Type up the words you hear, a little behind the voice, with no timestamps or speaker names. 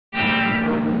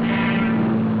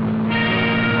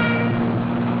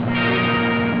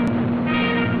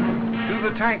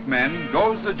tank men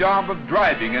goes the job of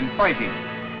driving and fighting.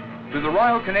 To the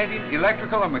Royal Canadian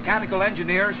Electrical and Mechanical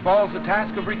Engineers falls the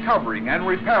task of recovering and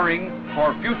repairing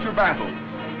for future battles.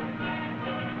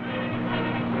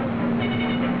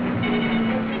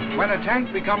 When a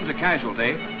tank becomes a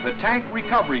casualty, the tank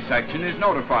recovery section is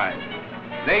notified.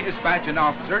 They dispatch an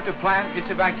officer to plan its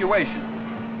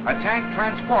evacuation. A tank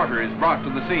transporter is brought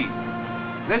to the scene.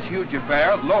 This huge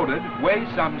affair, loaded, weighs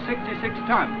some 66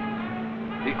 tons.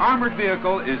 The armored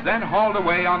vehicle is then hauled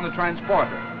away on the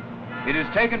transporter. It is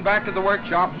taken back to the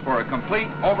workshops for a complete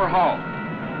overhaul.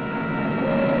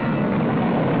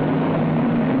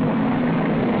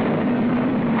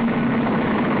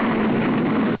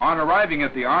 On arriving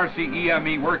at the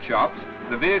RCEME workshops,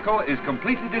 the vehicle is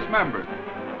completely dismembered.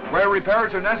 Where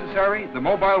repairs are necessary, the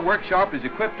mobile workshop is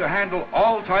equipped to handle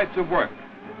all types of work.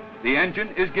 The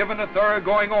engine is given a thorough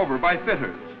going over by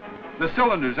fitters. The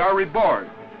cylinders are rebored.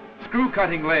 Screw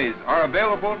cutting lathes are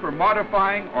available for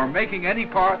modifying or making any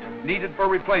part needed for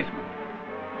replacement.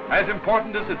 As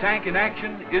important as the tank in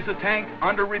action is the tank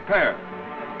under repair.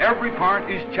 Every part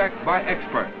is checked by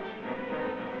experts.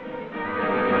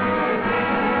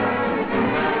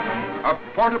 A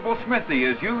portable smithy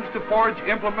is used to forge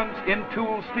implements in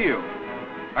tool steel.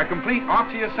 A complete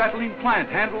oxyacetylene plant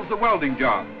handles the welding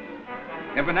job.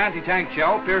 If an anti-tank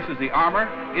shell pierces the armor,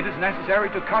 it is necessary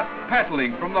to cut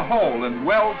petaling from the hole and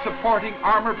weld supporting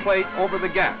armor plate over the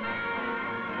gap.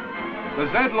 The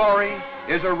Z-Lorry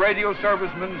is a radio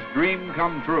serviceman's dream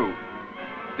come true.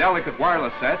 Delicate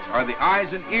wireless sets are the eyes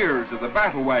and ears of the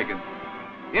battle wagon.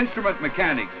 Instrument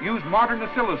mechanics use modern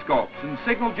oscilloscopes and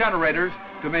signal generators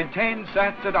to maintain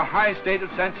sets at a high state of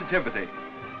sensitivity.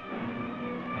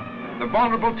 The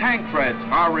vulnerable tank threads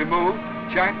are removed,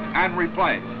 checked, and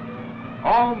replaced.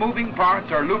 All moving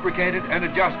parts are lubricated and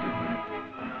adjusted.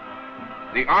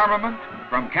 The armament,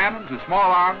 from cannon to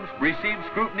small arms, receives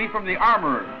scrutiny from the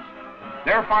armorers.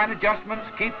 Their fine adjustments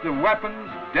keep the weapons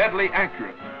deadly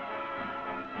accurate.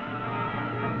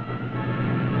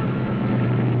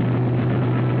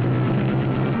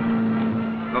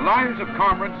 The lives of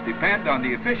cormorants depend on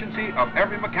the efficiency of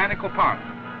every mechanical part.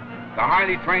 The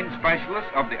highly trained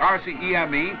specialists of the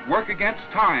RCEME work against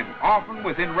time, often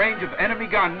within range of enemy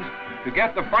guns, to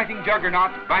get the fighting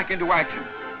juggernauts back into action.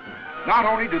 Not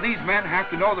only do these men have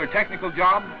to know their technical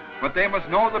job, but they must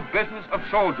know the business of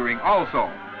soldiering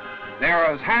also. They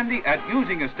are as handy at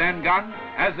using a Sten gun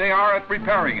as they are at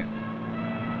repairing it.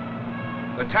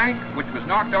 The tank, which was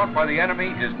knocked out by the enemy,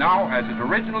 is now as it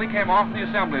originally came off the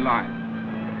assembly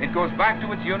line. It goes back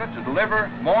to its unit to deliver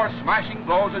more smashing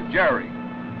blows at Jerry.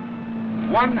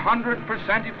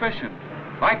 100% efficient.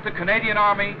 Like the Canadian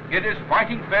Army, it is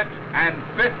fighting fit and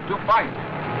fit to fight.